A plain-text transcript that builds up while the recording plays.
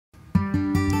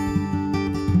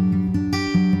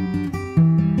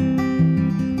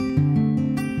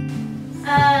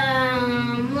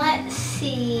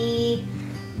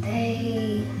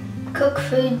cook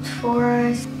food for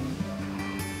us.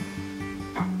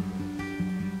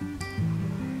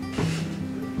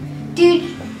 Do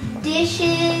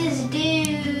dishes, do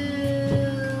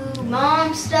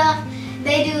mom stuff.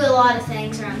 They do a lot of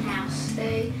things around the house.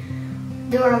 They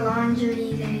do our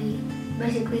laundry. They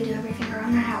basically do everything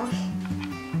around the house.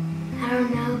 I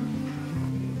don't know.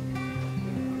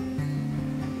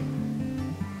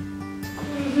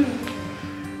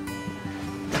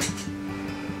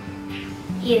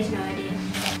 He has no idea.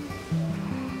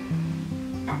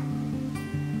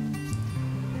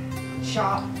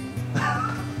 Shop.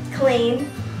 Clean.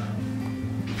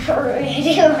 I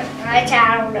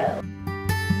don't know.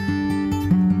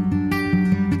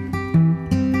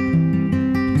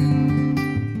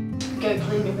 Go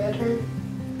clean your bedroom.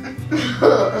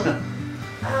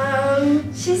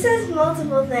 She says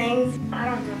multiple things. I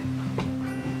don't know.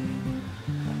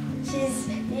 She's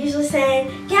usually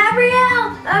saying,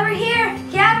 Gabrielle, over here,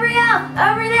 Gabrielle,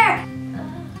 over there.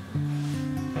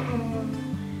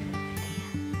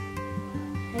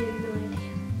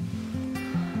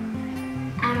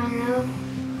 I don't know.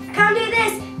 Come do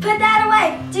this, put that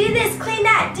away, do this, clean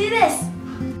that, do this.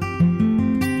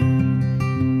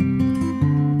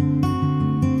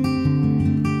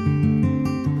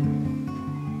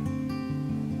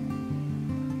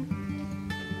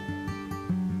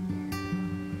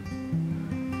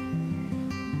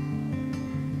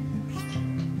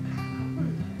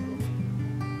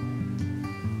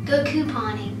 Go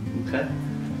couponing. Okay.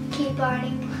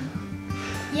 Couponing.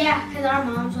 Yeah, because our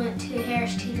moms went to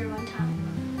Harris Teeter one time.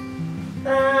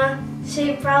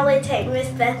 She'd probably take Miss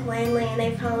Beth Langley and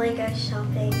they'd probably go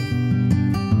shopping.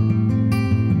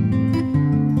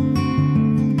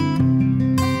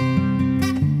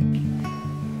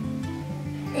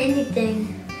 Anything.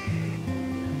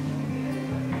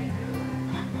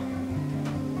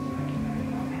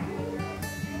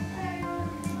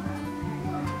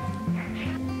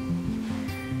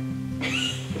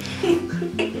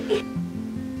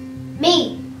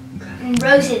 Me. And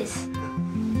roses.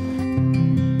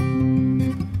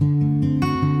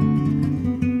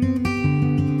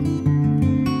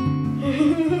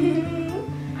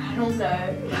 I don't know.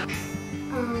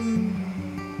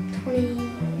 29.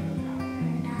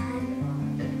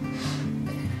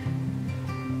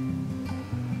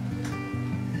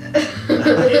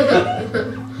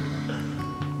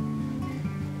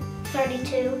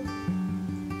 32.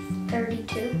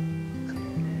 32.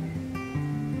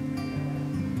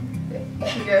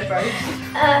 You go first.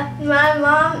 My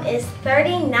mom is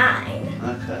 39.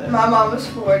 Okay. My mom was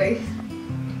 40.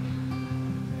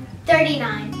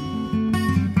 39.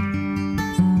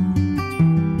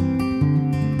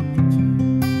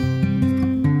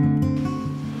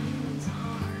 It's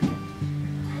hard.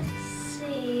 Let's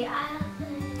see. I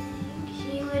think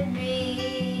she would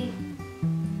be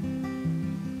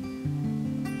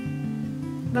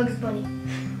Bugs Bunny.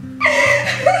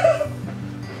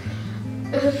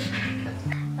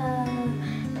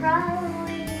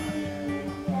 Probably,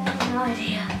 I have no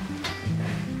idea.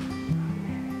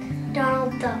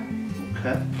 Donald Duck.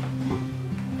 Okay.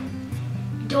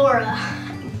 Dora.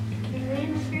 Can you read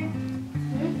the screen?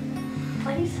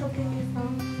 Why are you soaking your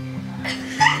phone?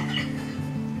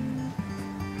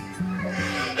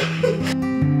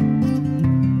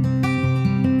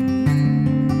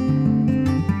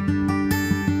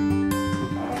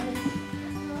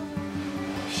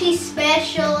 She's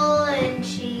special and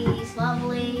she's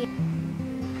lovely.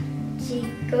 She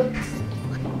cooks.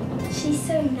 She's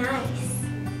so nice.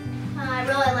 I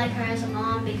really like her as a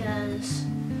mom because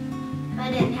if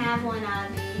I didn't have one,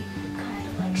 I'd be kind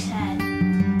of like sad.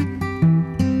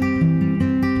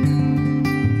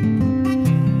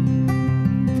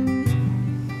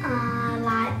 A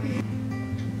lot.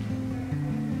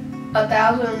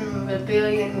 1,000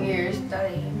 billion years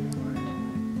studying.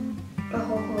 A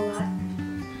whole lot.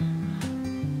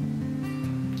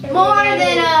 More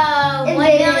than a $1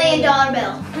 million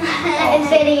bill. In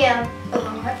video.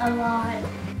 A lot.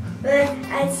 But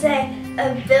I'd say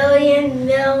a billion,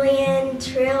 million,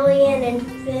 trillion,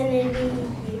 infinity.